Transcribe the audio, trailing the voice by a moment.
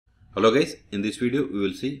Hello guys, in this video we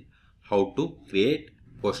will see how to create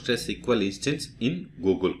PostgreSQL instance in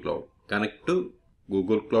Google Cloud. Connect to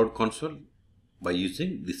Google Cloud Console by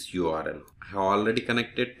using this URL. I have already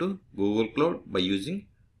connected to Google Cloud by using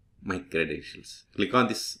my credentials. Click on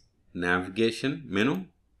this navigation menu,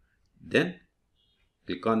 then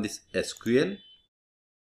click on this SQL.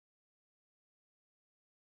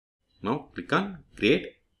 Now click on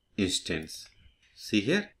create instance. See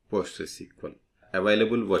here PostgreSQL.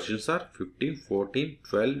 Available versions are 15, 14,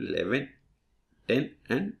 12, 11, 10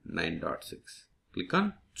 and 9.6. Click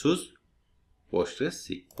on choose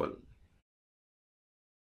PostgreSQL.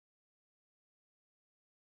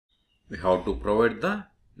 We have to provide the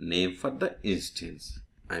name for the instance.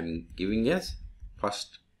 I am giving as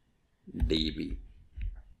first DB.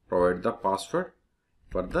 Provide the password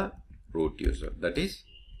for the root user, that is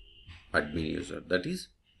admin user, that is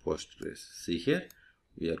Postgres. See here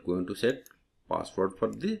we are going to set password for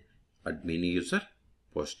the admin user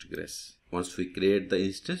Postgres. Once we create the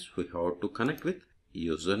instance, we have to connect with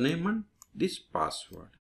username and this password.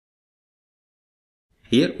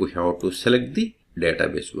 Here we have to select the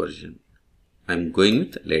database version. I am going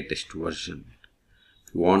with latest version.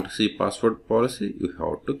 If you want to see password policy, you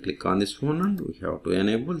have to click on this one and we have to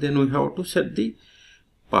enable. Then we have to set the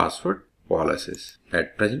password policies.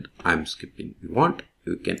 At present I am skipping. If you want,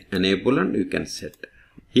 you can enable and you can set.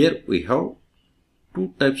 Here we have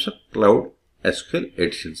two types of Cloud SQL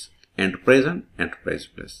editions, Enterprise and Enterprise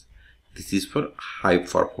Plus. This is for high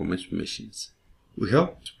performance machines. We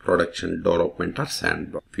have production, development or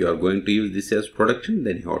sandbox. If you are going to use this as production,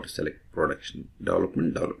 then you have to select production,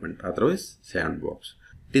 development, otherwise sandbox.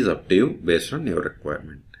 It is up to you based on your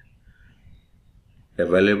requirement.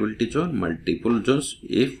 Availability zone, multiple zones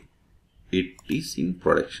if it is in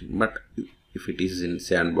production, but if it is in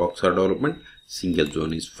sandbox or development, single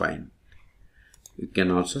zone is fine. You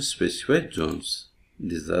can also specify zones.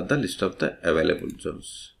 These are the list of the available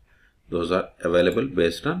zones. Those are available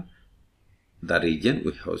based on the region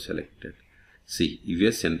we have selected. See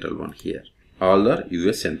US Central one here. All are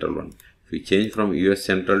US Central one. If we change from US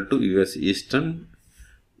Central to US Eastern,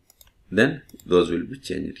 then those will be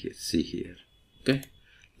changed here. See here. Okay.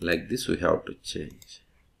 Like this we have to change.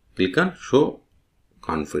 Click on show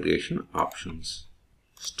configuration options.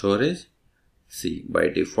 Storage. See, by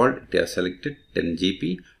default it has selected 10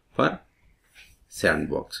 GB for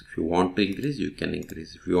sandbox. If you want to increase, you can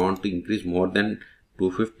increase. If you want to increase more than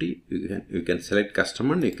 250, you can select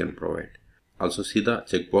custom and you can provide. Also see the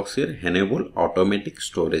checkbox here, enable automatic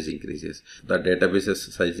storage increases. The database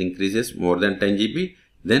size increases more than 10 GB,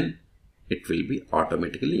 then it will be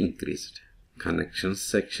automatically increased. Connections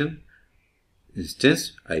section,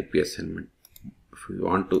 instance IP assignment. If you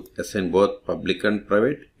want to assign both public and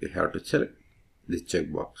private, you have to select this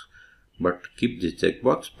checkbox, but keep the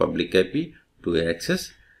checkbox public IP to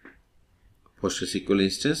access PostgreSQL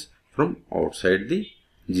instance from outside the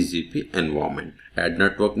GCP environment. Add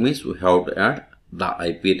network means we have to add the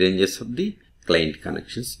IP ranges of the client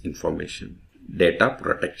connections information. Data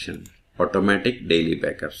protection, automatic daily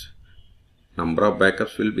backups. Number of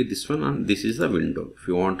backups will be this one and this is the window. If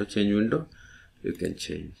you want to change window, you can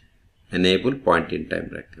change. Enable point in time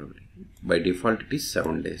recovery. By default it is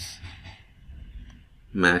 7 days.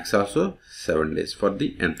 Max also 7 days for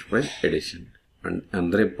the enterprise edition. And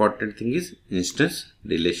another important thing is instance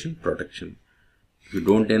deletion protection. If you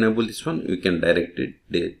don't enable this one, you can directly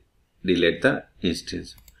delete the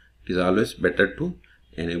instance. It is always better to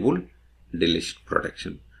enable deletion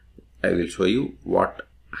protection. I will show you what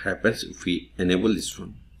happens if we enable this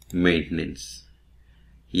one. Maintenance.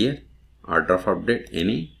 Here order of update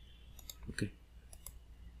any. Okay.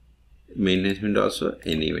 Maintenance window also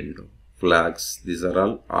any window. Flags, these are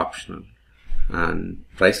all optional. And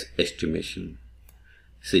price estimation.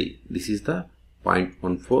 See, this is the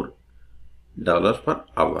 $0.14 per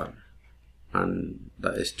hour and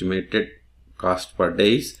the estimated cost per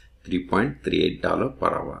day is $3.38 per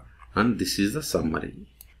hour, and this is the summary.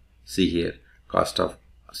 See here, cost of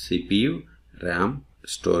CPU, RAM,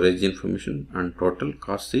 storage information and total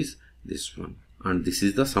cost is this one, and this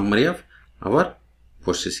is the summary of our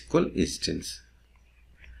PostgreSQL instance.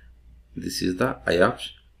 This is the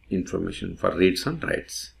IOPS information for reads and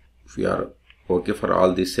writes. If we are okay for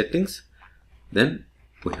all these settings, then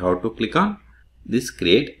we have to click on this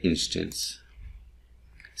create instance.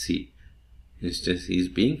 See, instance is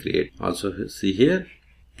being created. Also see here,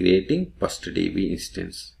 creating first DB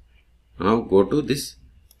instance. Now go to this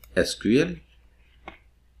SQL.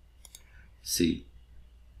 See,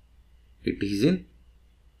 it is in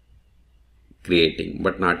creating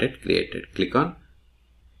but not yet created. Click on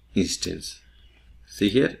instance. See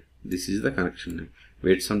here, this is the connection name.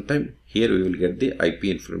 Wait some time. Here we will get the IP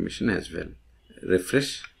information as well.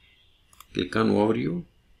 Refresh. Click on overview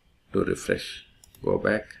to refresh. Go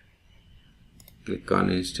back. Click on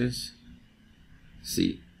instance.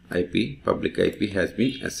 See, IP, public IP has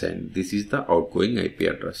been assigned. This is the outgoing IP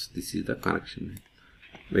address. This is the connection.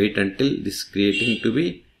 Wait until this creating to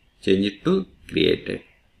be changed to created.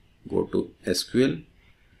 Go to SQL.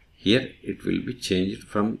 Here it will be changed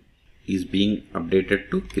from is being updated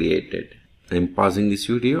to created. I am pausing this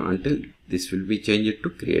video until this will be changed to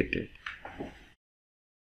created.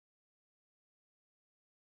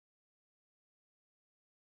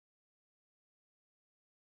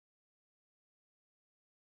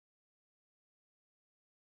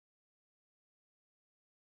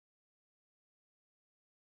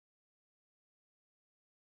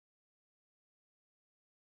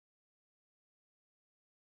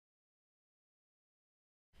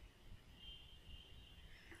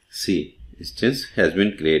 See, instance has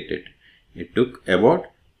been created. It took about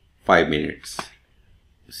 5 minutes.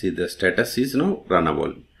 See, the status is now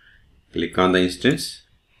runnable. Click on the instance.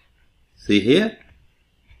 See here,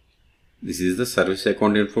 this is the service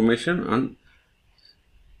account information and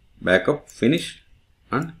backup finished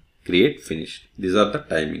and create finished. These are the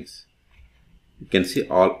timings. You can see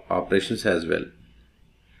all operations as well.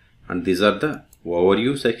 And these are the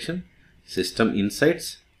overview section, system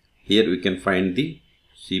insights. Here we can find the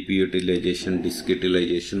CPU utilization, disk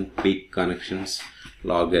utilization, peak connections,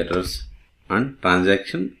 log errors, and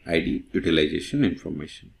transaction ID utilization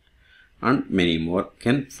information. And many more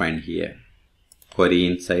can find here. Query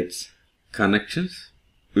insights, connections.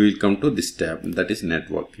 We will come to this tab, that is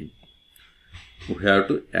networking. We have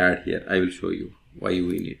to add here. I will show you why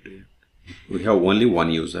we need to add. We have only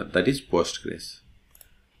one user, that is Postgres.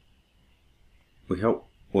 We have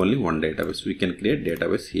only one database. We can create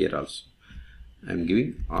database here also. I am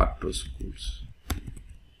giving R2 schools.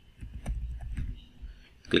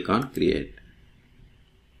 Click on create.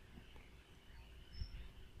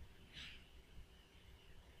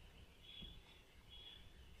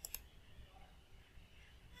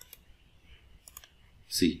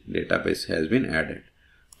 See, database has been added.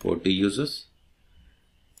 40 users.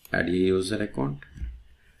 Add a user account.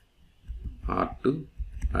 R2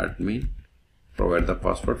 admin. Provide the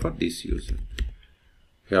password for this user.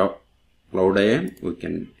 If you have CLoud IAM, we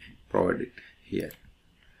can provide it here.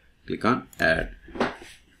 Click on add.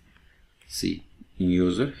 See, new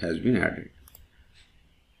user has been added.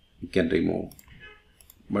 We can remove,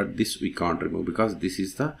 but this we can't remove because this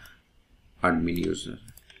is the admin user.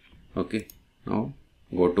 Okay, now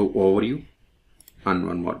go to overview and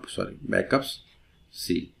one more, backups.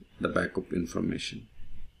 See the backup information.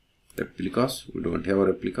 Replicas, we don't have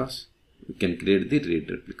replicas. We can create the read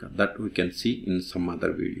replica that we can see in some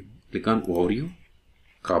other video. Click on overview,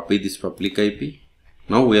 copy this public IP.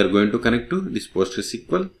 Now we are going to connect to this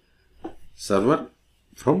PostgreSQL server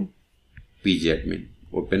from PgAdmin.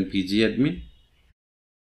 Open PgAdmin.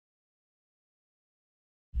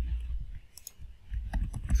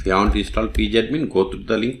 If you haven't installed PgAdmin, go to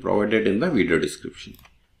the link provided in the video description.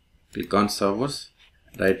 Click on servers,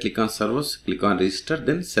 right click on servers, click on register,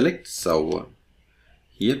 then select server.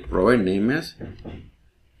 Here provide name as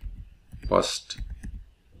PostgreSQL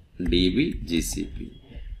GCP.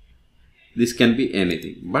 This can be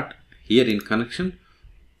anything, but here in connection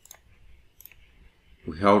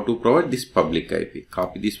we have to provide this public IP.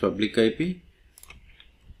 Copy this public IP,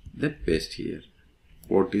 then paste here.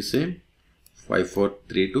 Port is same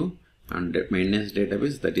 5432 and maintenance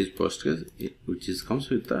database, that is Postgres, which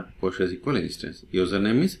comes with the PostgreSQL instance.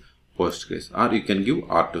 Username is Postgres, or you can give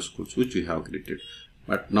R2 schools, which we have created.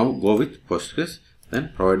 But now go with Postgres,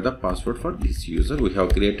 then provide the password for this user we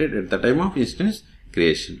have created at the time of instance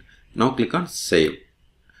creation. Now click on save.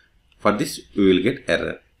 For this we will get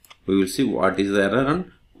error. We will see what is the error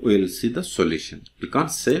and we will see the solution. Click on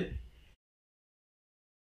save.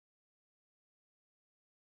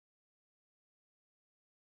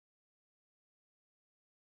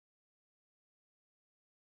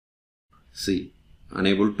 See,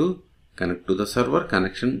 unable to connect to the server,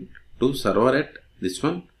 connection to server at this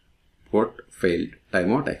one, port failed,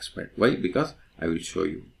 timeout expired. Why? Because I will show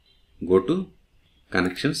you. Go to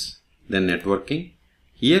connections, then networking.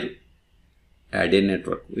 Here add a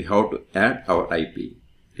network. We have to add our IP.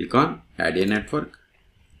 Click on add a network,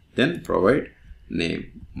 then provide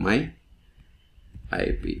name, my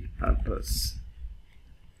IP address.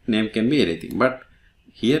 Name can be anything, but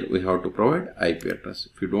here we have to provide IP address.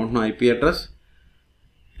 If you don't know IP address,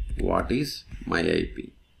 what is my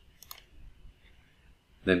IP?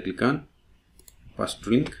 Then click on first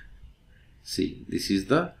link. See, this is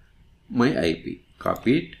the my IP.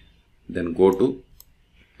 Copy it, then go to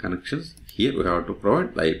connections. Here we have to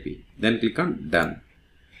provide the IP. Then click on done.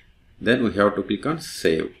 Then we have to click on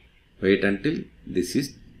save. Wait until this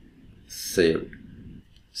is saved.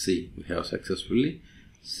 See, we have successfully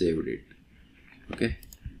saved it. Okay.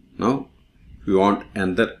 Now, if we want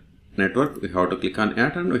another network, we have to click on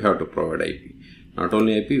add and we have to provide IP. Not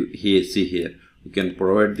only IP, here, see here, we can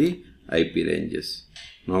provide the IP ranges.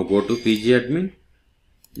 Now go to PgAdmin,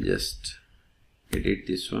 just edit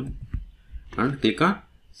this one and click on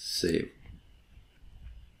save.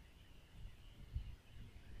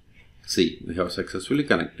 See, we have successfully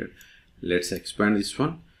connected. Let's expand this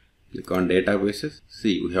one. Click on databases.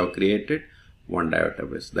 See, we have created one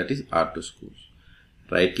database, that is R2 schools.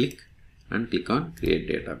 Right click and click on create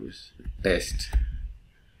database. Test.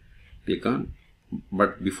 Click on,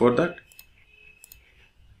 but before that,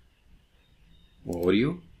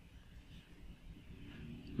 overview,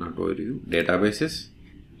 not overview, databases.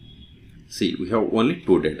 See, we have only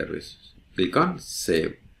two databases. Click on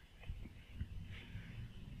save.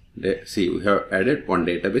 See, we have added one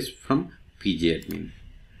database from PgAdmin.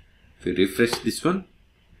 If we refresh this one,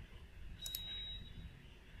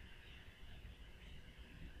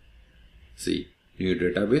 see, new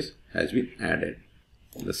database has been added.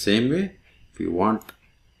 The same way, if you want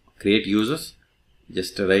create users,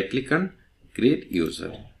 just right click and create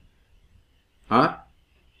user, or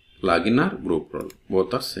login or group role,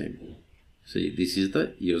 both are same. See, this is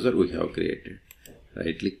the user we have created.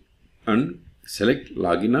 Right click and select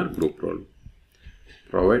login or group role.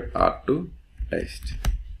 Provide R2 test.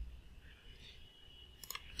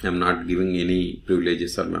 I am not giving any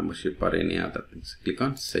privileges or membership or any other things. Click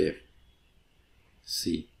on save.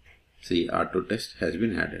 See, R2 test has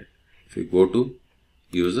been added. If you go to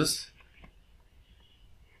users,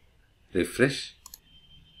 refresh,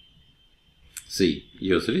 see,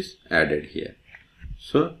 user is added here.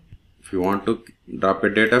 So if you want to drop a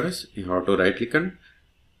database, you have to right click and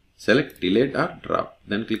select delete or drop,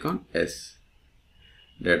 then click on S.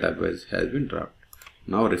 Database has been dropped.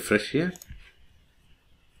 Now refresh here.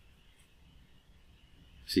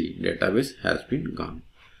 See, database has been gone.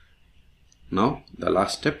 Now the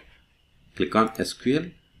last step, click on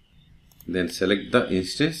SQL, then select the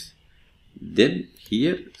instance, then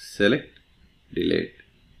here select delete.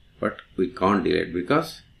 But we can't delete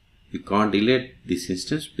because you can't delete this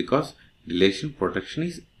instance because deletion protection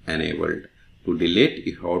is enabled. To delete,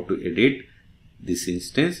 you have to edit this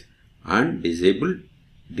instance and disable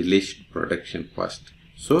deletion protection first.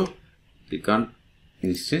 So click on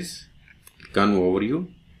instance, click on overview,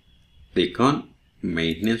 click on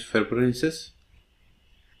maintenance preferences,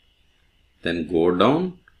 then go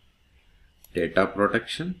down, data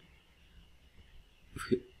protection.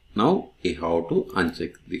 Now you have to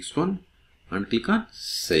uncheck this one and click on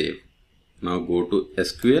save. Now go to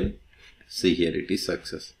SQL, see here it is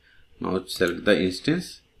success. Now select the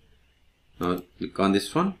instance, now click on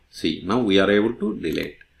this one, see now we are able to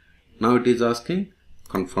delete. Now it is asking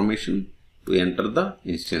confirmation to enter the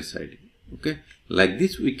instance ID. Okay, like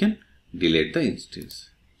this we can delete the instance.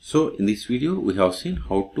 So in this video we have seen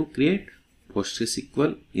how to create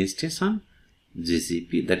PostgreSQL instance on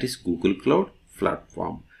GCP, that is Google Cloud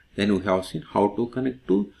Platform. Then we have seen how to connect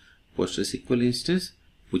to PostgreSQL instance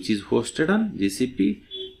which is hosted on GCP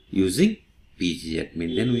using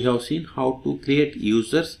PgAdmin. Then we have seen how to create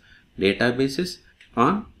users databases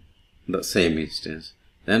on the same instance.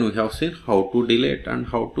 Then we have seen how to delete and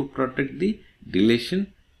how to protect the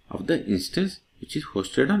deletion of the instance which is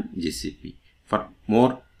hosted on GCP. For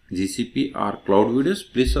more GCP or cloud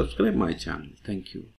videos, please subscribe my channel. Thank you.